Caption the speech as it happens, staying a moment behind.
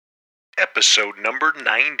Episode number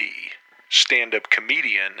 90. Stand-up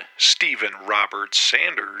comedian Stephen Robert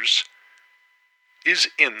Sanders is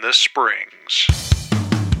in the Springs.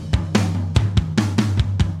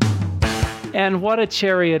 And what a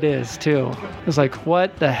cherry it is, too. It's like,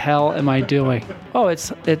 what the hell am I doing? Oh,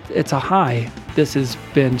 it's a high. This has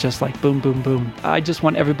been just like boom, boom, boom. I just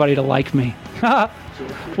want everybody to like me.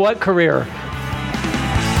 What career?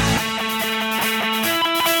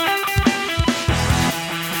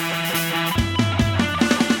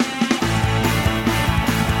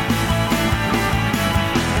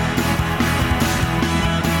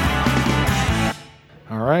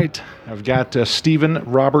 All right. I've got Stephen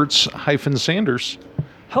Roberts-Sanders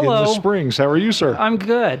Hello. in the Springs. How are you, sir? I'm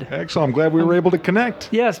good. Excellent. I'm glad we were able to connect.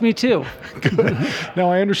 Yes, me too. Good.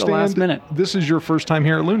 Now, I understand last minute. This is your first time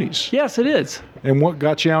here at Looney's. Yes, it is. And what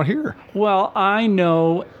got you out here? Well, I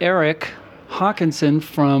know Eric Hawkinson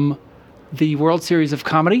from the World Series of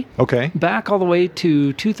Comedy. Okay. Back all the way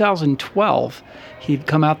to 2012. He'd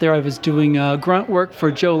come out there. I was doing grunt work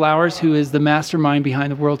for Joe Lowers, who is the mastermind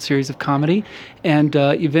behind the World Series of Comedy, and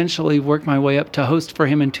eventually worked my way up to host for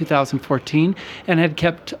him in 2014, and had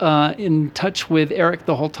kept in touch with Eric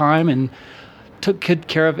the whole time, and took good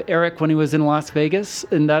care of Eric when he was in Las Vegas,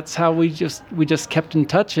 and that's how we just kept in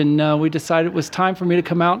touch, and we decided it was time for me to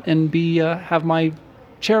come out and have my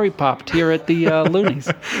cherry popped here at the Looney's.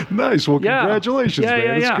 Nice. Well, Yeah. congratulations, Yeah,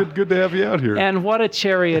 man. yeah. It's good to have you out here. And what a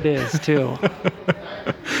cherry it is, too.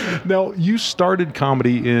 Now, you started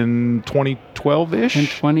comedy in 2012-ish? In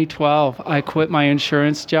 2012, I quit my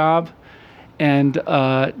insurance job and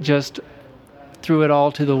just threw it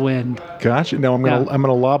all to the wind. Gotcha. Now, I'm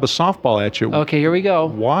gonna lob a softball at you. Okay, here we go.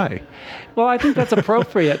 Why? Well, I think that's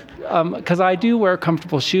appropriate because I do wear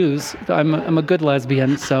comfortable shoes. I'm a good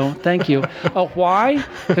lesbian, so thank you. Why?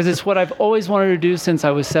 Because it's what I've always wanted to do since I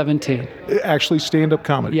was 17. Actually, stand-up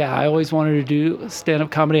comedy. Yeah, I always wanted to do stand-up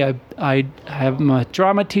comedy. I'm a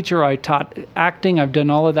drama teacher. I taught acting. I've done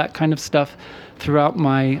all of that kind of stuff throughout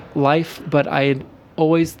my life, but I had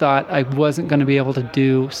always thought I wasn't going to be able to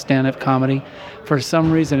do stand-up comedy. For some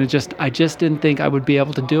reason, I just didn't think I would be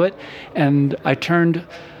able to do it. And I turned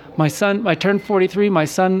 43. My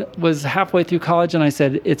son was halfway through college, and I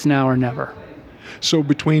said, it's now or never. So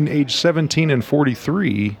between age 17 and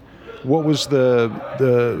 43, what was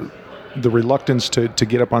the reluctance to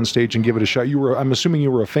get up on stage and give it a shot? I'm assuming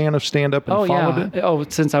you were a fan of stand-up and followed it? Oh,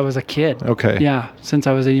 since I was a kid. Okay. Yeah, since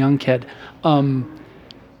I was a young kid.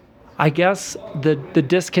 I guess the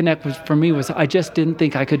disconnect for me was I just didn't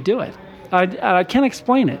think I could do it. I can't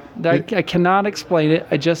explain it. I cannot explain it.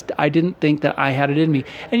 I didn't think that I had it in me.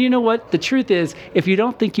 And you know what? The truth is, if you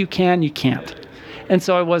don't think you can, you can't. And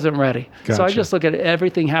so I wasn't ready. Gotcha. So I just look at it.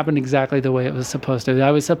 Everything happened exactly the way it was supposed to.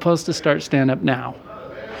 I was supposed to start stand-up now.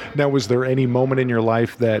 Now, was there any moment in your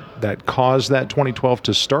life that caused that 2012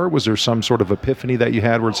 to start? Was there some sort of epiphany that you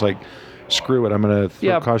had where it's like, screw it, I'm going to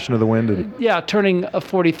throw caution to the wind? And Yeah, turning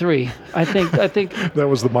 43. I think that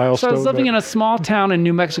was the milestone. So I was living in a small town in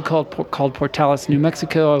New Mexico called Portales, New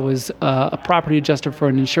Mexico. I was a property adjuster for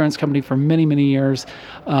an insurance company for many, many years,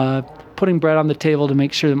 putting bread on the table to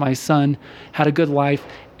make sure that my son had a good life.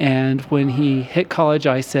 And when he hit college,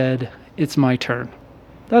 I said, it's my turn.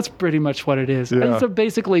 That's pretty much what it is. Yeah. And so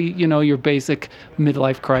basically, your basic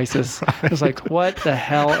midlife crisis. It's like, what the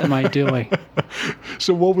hell am I doing?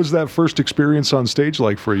 So what was that first experience on stage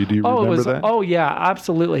like for you? Do you remember that? Oh, yeah,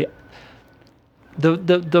 absolutely.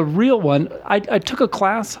 The real one, I took a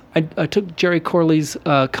class. I took Jerry Corley's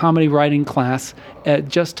comedy writing class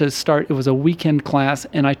just to start. It was a weekend class,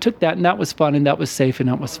 and I took that, and that was fun, and that was safe, and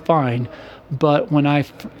that was fine. But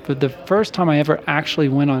for the first time I ever actually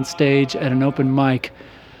went on stage at an open mic,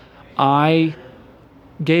 I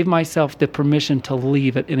gave myself the permission to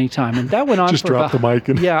leave at any time, and that went on Just for drop the mic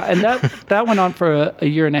and yeah, and that went on for a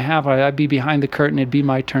year and a half. I'd be behind the curtain, it'd be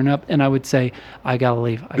my turn up, and I would say, I gotta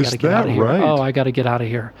leave. I gotta get out of here. Right? Oh, I gotta get out of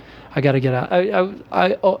here. I gotta get out.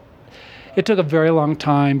 It took a very long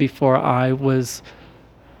time before I was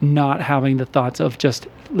not having the thoughts of just,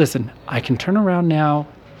 listen, I can turn around now,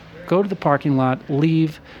 go to the parking lot,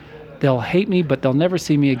 leave. They'll hate me, but they'll never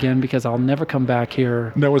see me again because I'll never come back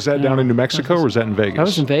here. Now, was that down in New Mexico or was that in Vegas? That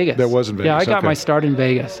was in Vegas. That was in Vegas. Yeah, I got okay. my start in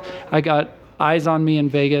Vegas. I got eyes on me in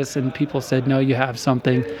Vegas, and people said, no, you have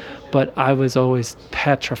something. But I was always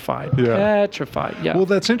petrified. Yeah. Petrified, yeah. Well,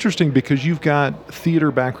 that's interesting because you've got theater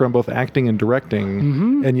background, both acting and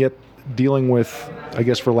directing, and yet dealing with, I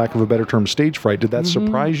guess for lack of a better term, stage fright. Did that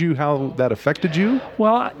surprise you how that affected you?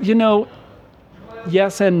 Well,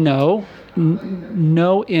 yes and no.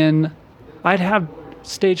 I'd have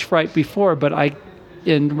stage fright before, but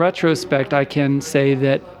in retrospect, I can say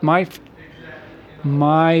that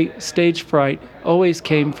my stage fright always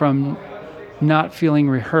came from not feeling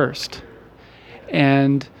rehearsed.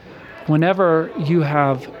 And whenever you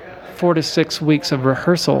have 4 to 6 weeks of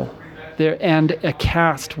rehearsal there and a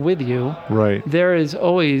cast with you, Right. there is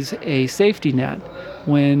always a safety net.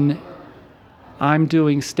 When I'm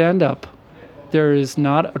doing stand-up, there is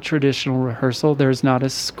not a traditional rehearsal. There's not a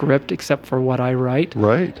script except for what I write.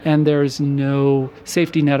 Right. And there's no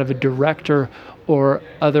safety net of a director or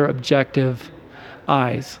other objective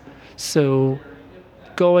eyes. So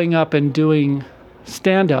going up and doing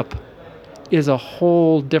stand-up is a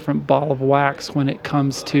whole different ball of wax when it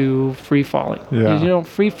comes to free falling. Yeah. You don't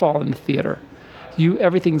free fall in the theater.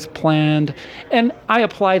 Everything's planned. And I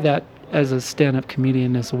apply that as a stand-up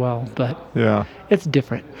comedian as well, but Yeah. it's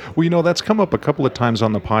different. Well, that's come up a couple of times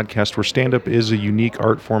on the podcast where stand-up is a unique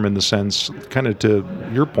art form in the sense, kind of to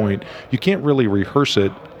your point, you can't really rehearse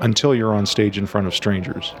it until you're on stage in front of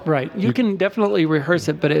strangers. Right. You can definitely rehearse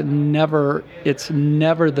it, but it's never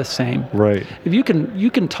the same. Right. If you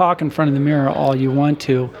can talk in front of the mirror all you want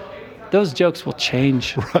to, those jokes will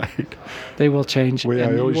change. Right. They will change. Well, yeah,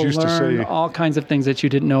 and I always you will used to learn say- all kinds of things that you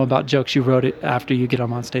didn't know about jokes you wrote it after you get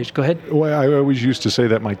them on stage. Go ahead. Well, I always used to say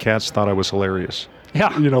that my cats thought I was hilarious. Yeah.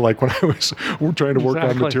 Like when I was trying to work on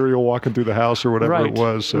Exactly. material, walking through the house or whatever it Right,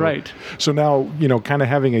 was. So, right. So now, kind of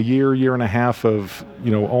having a year and a half of,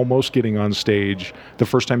 almost getting on stage, the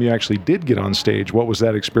first time you actually did get on stage, what was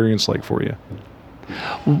that experience like for you?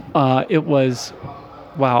 It was,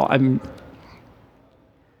 wow.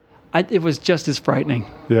 It was just as frightening.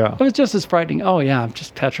 Yeah. It was just as frightening. Oh yeah, I'm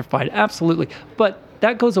just petrified. Absolutely. But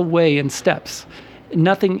that goes away in steps.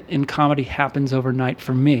 Nothing in comedy happens overnight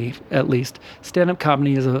for me, at least. Stand-up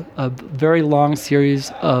comedy is a very long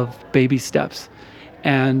series of baby steps.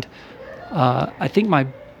 And I think my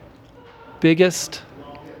biggest,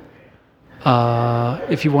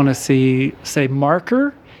 if you want to say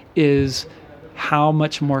marker, is how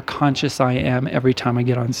much more conscious I am every time I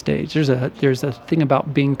get on stage. There's a thing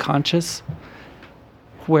about being conscious,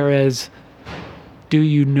 whereas do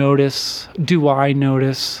I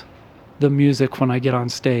notice the music when I get on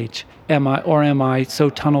stage? Am I so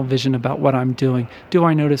tunnel vision about what I'm doing? Do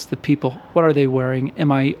I notice the people? What are they wearing?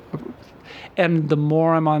 And the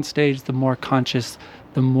more I'm on stage, the more conscious,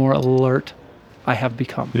 the more alert I have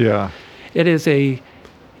become. Yeah. It is a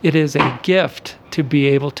gift to be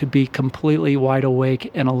able to be completely wide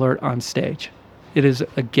awake and alert on stage. It is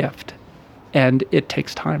a gift, and it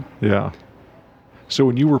takes time. Yeah. So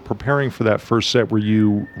when you were preparing for that first set, were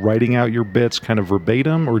you writing out your bits kind of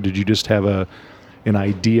verbatim, or did you just have an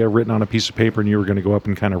idea written on a piece of paper and you were going to go up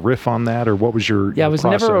and kind of riff on that, or what was your Yeah, I was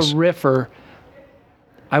process? never a riffer.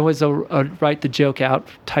 I was a write the joke out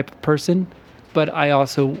type of person, but I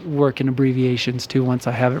also work in abbreviations too. Once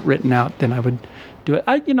I have it written out, then I would do it.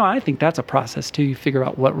 I think that's a process too. You figure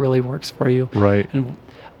out what really works for you. Right. And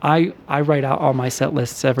I write out all my set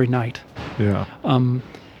lists every night. Yeah.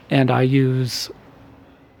 And I use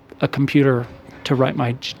a computer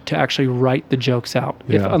to actually write the jokes out.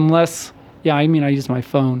 Yeah. I use my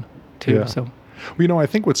phone too. Yeah. So. Well, I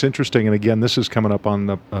think what's interesting, and again, this is coming up on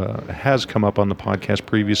has come up on the podcast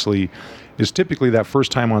previously, is typically that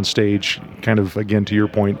first time on stage, kind of, again, to your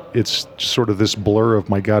point, it's sort of this blur of,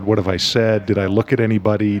 my God, what have I said? Did I look at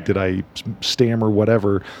anybody? Did I stammer?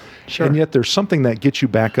 Whatever. Sure. And yet there's something that gets you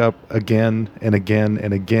back up again and again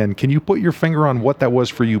and again. Can you put your finger on what that was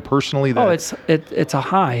for you personally? It's a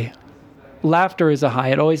high. Laughter is a high.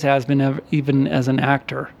 It always has been, even as an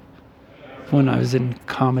actor. When I was in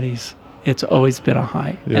comedies, it's always been a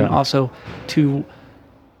high. Yeah. And also to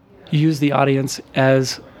use the audience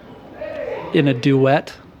as in a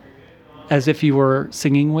duet, as if you were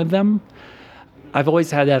singing with them. I've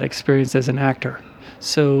always had that experience as an actor.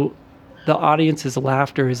 So the audience's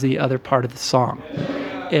laughter is the other part of the song.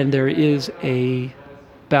 And there is a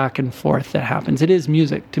back and forth that happens. It is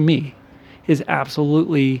music, to me, is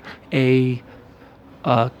absolutely it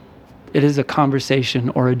is a conversation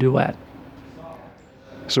or a duet.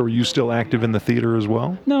 So are you still active in the theater as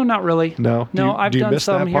well? No, not really. No? I've do you done miss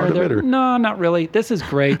some that here part and of there. it, or? No, not really. This is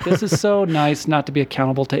great. This is so nice not to be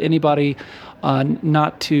accountable to anybody. Theater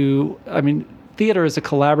is a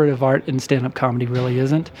collaborative art, and stand-up comedy really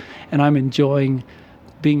isn't. And I'm enjoying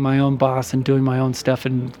being my own boss and doing my own stuff,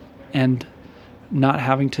 and not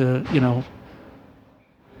having to,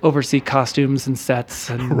 oversee costumes and sets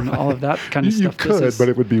and all of that kind of stuff. You could, but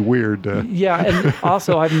it would be weird. Yeah, and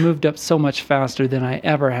also I've moved up so much faster than I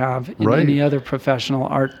ever have in Right. any other professional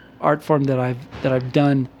art form that I've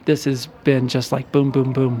done. This has been just like boom,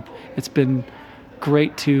 boom, boom. It's been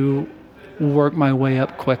great to work my way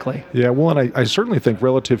up quickly. Yeah, well, and I certainly think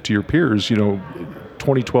relative to your peers,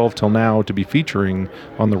 2012 till now to be featuring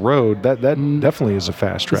on the road, that definitely is a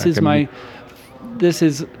fast track. This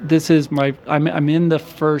is my I'm in the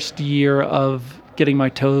first year of getting my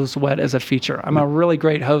toes wet as a feature. I'm a really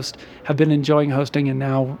great host, have been enjoying hosting, and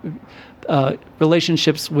now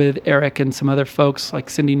relationships with Eric and some other folks like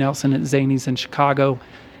Cindy Nelson at Zanies in Chicago,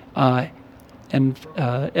 and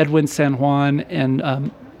Edwin San Juan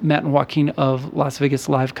and Matt and Joaquin of Las Vegas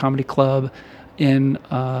Live Comedy Club in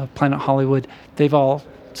Planet Hollywood. They've all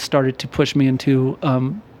started to push me into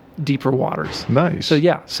deeper waters. Nice. So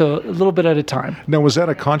a little bit at a time. Now, was that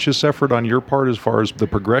a conscious effort on your part as far as the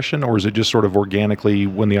progression, or is it just sort of organically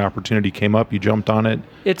when the opportunity came up, you jumped on it?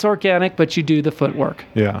 It's organic, but you do the footwork.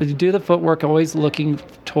 Yeah. You do the footwork, always looking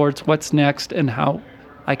towards what's next and how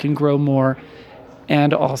I can grow more,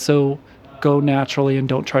 and also go naturally and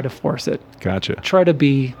don't try to force it. Gotcha. Try to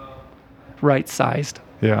be right-sized.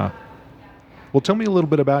 Yeah. Well, tell me a little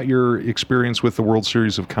bit about your experience with the World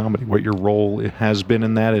Series of Comedy, what your role has been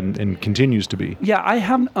in that and continues to be. Yeah, I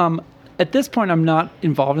have. At this point, I'm not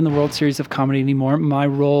involved in the World Series of Comedy anymore. My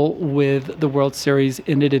role with the World Series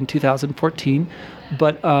ended in 2014,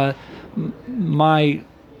 but my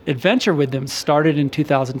adventure with them started in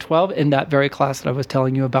 2012 in that very class that I was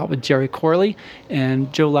telling you about with Jerry Corley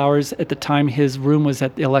and Joe Lowers. At the time, his room was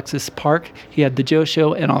at the Alexis Park. He had the Joe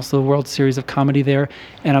Show and also the World Series of Comedy there.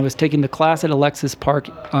 And I was taking the class at Alexis Park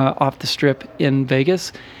off the Strip in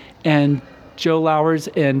Vegas. And Joe Lowers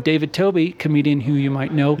and David Toby, comedian who you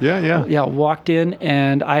might know, walked in,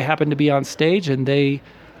 and I happened to be on stage, and they,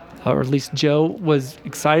 or at least Joe, was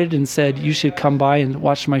excited and said, "You should come by and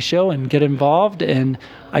watch my show and get involved." And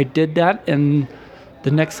I did that, and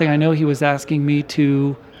the next thing I know, he was asking me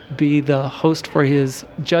to be the host for his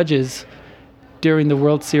judges during the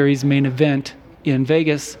World Series main event in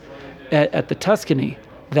Vegas at the Tuscany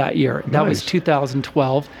that year. That was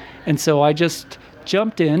 2012. And so I just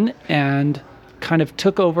jumped in and kind of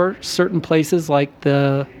took over certain places like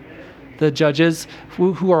the judges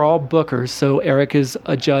who are all bookers. So Eric is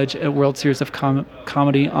a judge at World Series of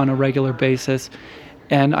Comedy on a regular basis,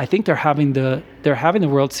 and I think they're having the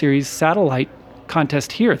World Series satellite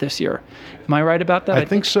contest here this year. Am I right about that? I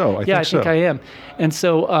think so. I think I am. And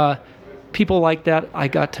so people like that I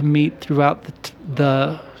got to meet throughout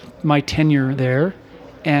my tenure there,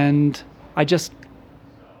 and I just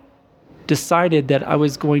decided that I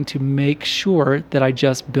was going to make sure that I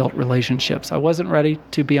just built relationships. I wasn't ready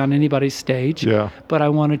to be on anybody's stage, but I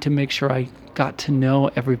wanted to make sure I got to know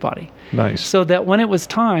everybody. Nice. So that when it was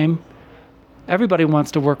time, everybody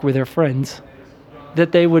wants to work with their friends,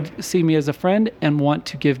 that they would see me as a friend and want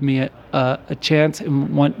to give me a chance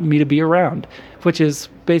and want me to be around, which is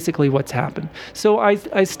basically what's happened. So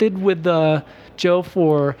I stayed with Joe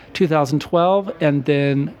for 2012 and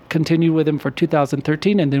then continued with him for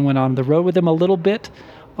 2013 and then went on the road with him a little bit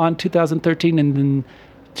on 2013, and then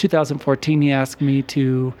 2014 he asked me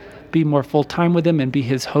to be more full-time with him and be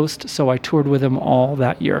his host, so I toured with him all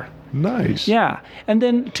that year. Nice. Yeah. And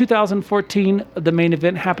then 2014, the main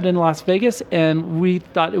event happened in Las Vegas, and we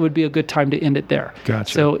thought it would be a good time to end it there.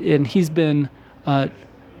 Gotcha. So, and he's been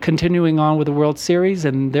continuing on with the World Series,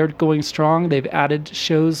 and they're going strong. They've added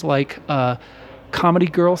shows like Comedy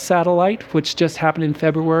Girl Satellite, which just happened in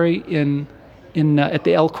February at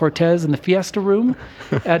the El Cortez in the Fiesta Room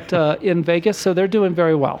in Vegas. So they're doing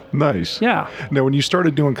very well. Nice. Yeah. Now, when you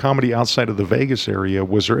started doing comedy outside of the Vegas area,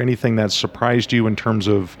 was there anything that surprised you in terms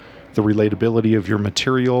of the relatability of your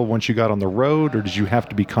material once you got on the road, or did you have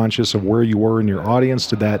to be conscious of where you were in your audience?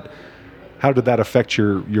 How did that affect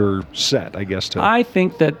your set, I guess? I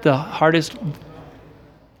think that the hardest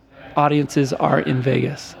audiences are in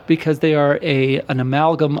Vegas because they are an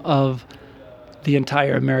amalgam of the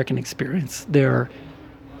entire American experience. They're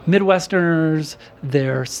Midwesterners,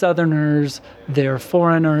 they're Southerners, they're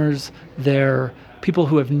foreigners, they're people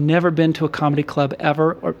who have never been to a comedy club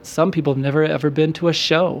ever, or some people have never ever been to a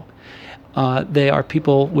show. They are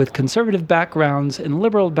people with conservative backgrounds and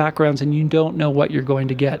liberal backgrounds, and you don't know what you're going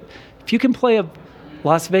to get. If you can play a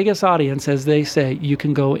Las Vegas audience, as they say, you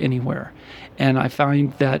can go anywhere. And I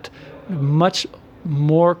find that much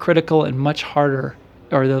more critical and much harder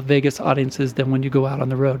are the Vegas audiences than when you go out on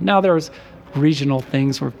the road. Now there's regional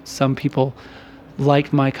things where some people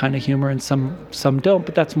like my kind of humor and some don't,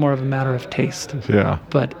 but that's more of a matter of taste. Yeah.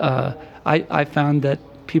 But I found that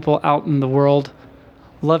people out in the world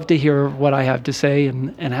love to hear what I have to say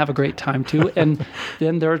and have a great time too. And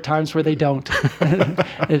then there are times where they don't.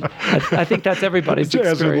 I think that's everybody's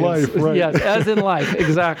experience. As in life, right? Yes, as in life,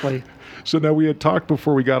 exactly. So now we had talked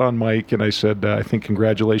before we got on mic, and I said, I think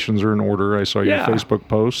congratulations are in order. I saw your Facebook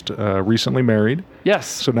post, recently married. Yes.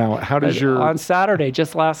 So now how does On Saturday,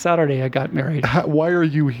 just last Saturday, I got married. Why are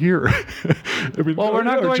you here? I mean, well, we're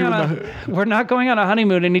not going on a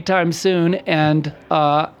honeymoon anytime soon, and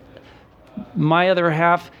my other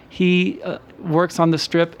half, he works on the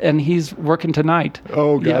Strip, and he's working tonight.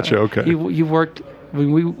 Oh, gotcha. Yeah, okay. He worked.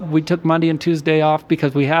 We took Monday and Tuesday off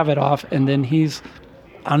because we have it off, and then he's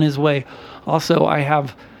on his way. Also, I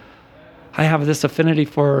have this affinity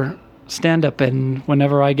for stand-up, and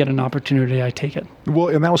whenever I get an opportunity, I take it. Well,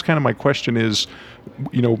 and that was kind of my question is,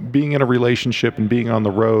 being in a relationship and being on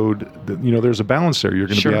the road, there's a balance there. You're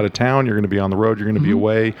going to be out of town, you're going to be on the road, you're going to be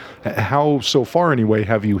away. How, so far anyway,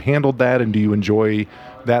 have you handled that, and do you enjoy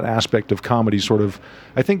that aspect of comedy? Sort of,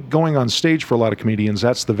 I think going on stage for a lot of comedians,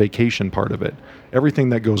 that's the vacation part of it. Everything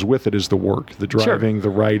that goes with it is the work, the driving, the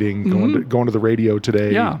writing, going to the radio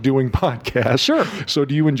today, doing podcasts. Sure. So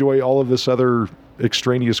do you enjoy all of this other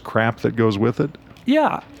extraneous crap that goes with it?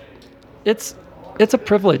 Yeah. It's a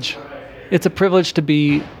privilege. It's a privilege to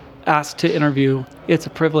be asked to interview. It's a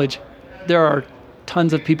privilege. There are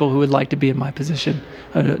tons of people who would like to be in my position.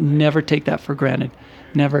 Never take that for granted.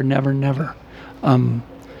 Never, never, never.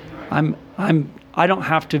 I don't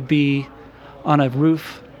have to be on a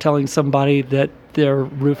roof telling somebody that their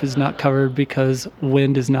roof is not covered because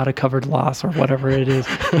wind is not a covered loss or whatever it is.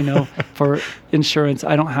 For insurance,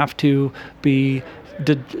 I don't have to be,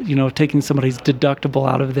 taking somebody's deductible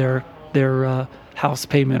out of their house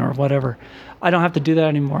payment or whatever. I don't have to do that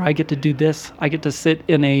anymore. I get to do this. I get to sit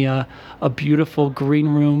in a beautiful green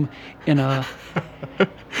room in a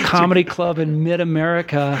comedy club in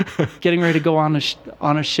mid-America, getting ready to go on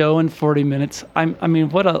a show in 40 minutes. I mean,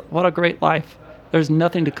 what a great life. There's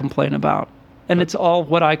nothing to complain about, and it's all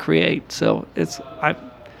what I create. So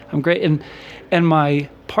I'm great. And my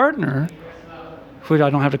partner, who I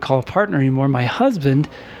don't have to call a partner anymore, my husband,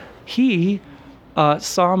 he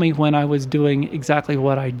saw me when I was doing exactly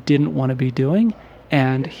what I didn't want to be doing,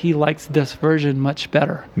 and he likes this version much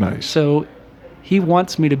better. Nice. So he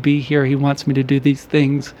wants me to be here. He wants me to do these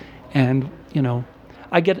things, and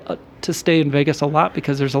I get to stay in Vegas a lot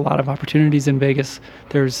because there's a lot of opportunities in Vegas.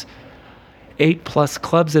 There's 8+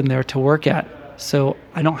 clubs in there to work at, so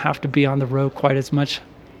I don't have to be on the road quite as much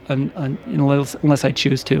unless I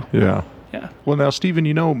choose to. Yeah. Yeah. Well, now, Stephen,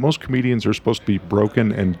 most comedians are supposed to be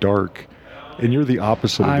broken and dark, and you're the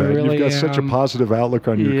opposite of that. Really You've got such a positive outlook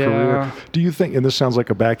on your career. Do you think, and this sounds like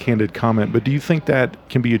a backhanded comment, but do you think that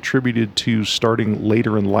can be attributed to starting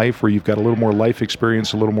later in life, where you've got a little more life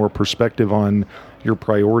experience, a little more perspective on your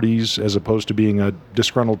priorities, as opposed to being a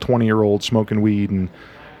disgruntled 20-year-old smoking weed? And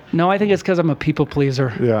no, I think it's because I'm a people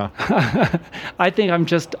pleaser. Yeah. I think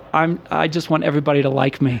I just want everybody to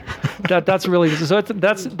like me. That's really, so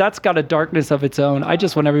that's got a darkness of its own. I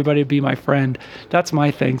just want everybody to be my friend. That's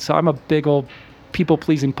my thing. So I'm a big old people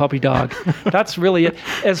pleasing puppy dog. That's really it.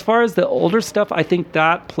 As far as the older stuff, I think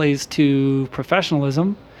that plays to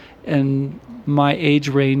professionalism and my age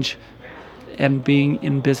range and being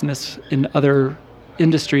in business in other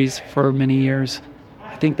industries for many years.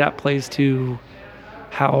 I think that plays to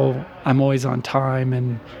how I'm always on time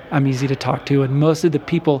and I'm easy to talk to. And most of the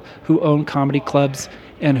people who own comedy clubs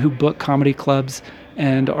and who book comedy clubs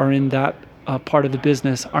and are in that part of the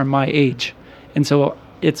business are my age. And so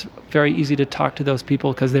it's very easy to talk to those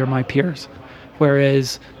people because they're my peers.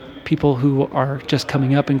 Whereas people who are just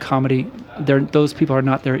coming up in comedy, those people are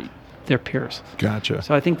not their peers. Gotcha.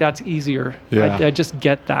 So I think that's easier. Yeah. I just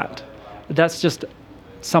get that. That's just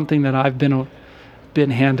something that I've been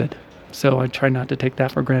handed. So I try not to take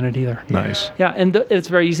that for granted either. Nice. Yeah, and it's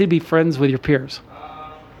very easy to be friends with your peers.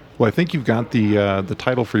 Well, I think you've got the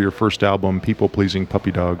title for your first album, People Pleasing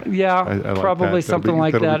Puppy Dog. Yeah, I probably like something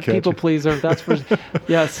like that. People pleaser. That's for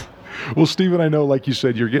yes. Well, Stephen, I know, like you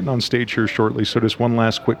said, you're getting on stage here shortly, so just one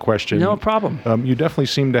last quick question. No problem. You definitely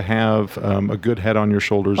seem to have a good head on your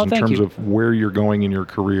shoulders in terms of where you're going in your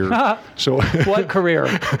career. So, what career?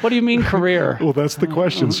 What do you mean career? Well, that's the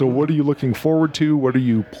question. So what are you looking forward to? What are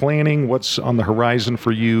you planning? What's on the horizon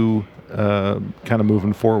for you kind of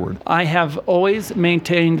moving forward? I have always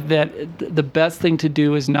maintained that the best thing to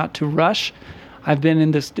do is not to rush. I've been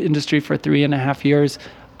in this industry for 3.5 years.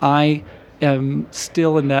 I am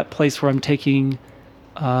still in that place where I'm taking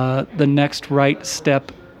the next right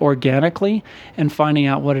step organically and finding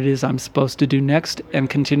out what it is I'm supposed to do next and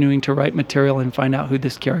continuing to write material and find out who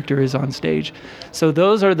this character is on stage. So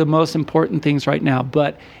those are the most important things right now.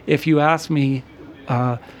 But if you ask me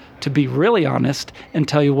to be really honest and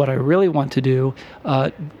tell you what I really want to do,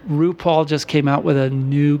 RuPaul just came out with a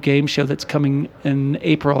new game show that's coming in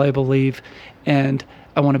April, I believe, and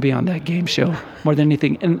I want to be on that game show more than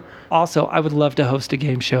anything. And also, I would love to host a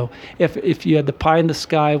game show. If you had the pie in the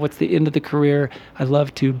sky, what's the end of the career, I'd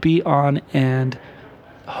love to be on and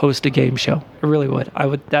host a game show. I really would.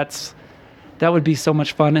 That would be so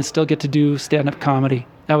much fun, and still get to do stand-up comedy.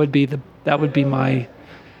 That would be my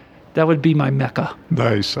mecca.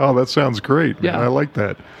 Nice. Oh, that sounds great. Yeah. I like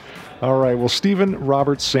that. All right. Well, Stephen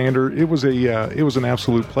Robert Sander, it was an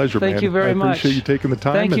absolute pleasure, man. Thank you very much. I appreciate you taking the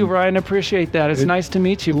time. Thank you, Ryan. I appreciate that. It's nice to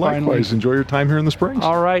meet you. Likewise. Finally. Enjoy your time here in the Springs.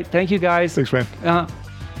 All right. Thank you, guys. Thanks, man.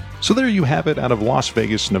 So there you have it, out of Las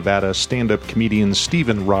Vegas, Nevada, stand-up comedian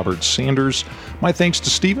Stephen Robert Sanders. My thanks to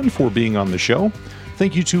Stephen for being on the show.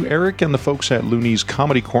 Thank you to Eric and the folks at Looney's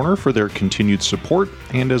Comedy Corner for their continued support.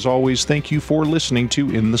 And as always, thank you for listening to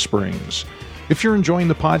In the Springs. If you're enjoying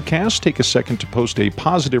the podcast, take a second to post a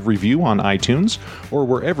positive review on iTunes or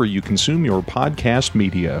wherever you consume your podcast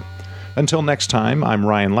media. Until next time, I'm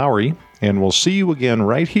Ryan Lowry, and we'll see you again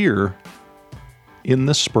right here in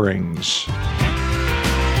the Springs.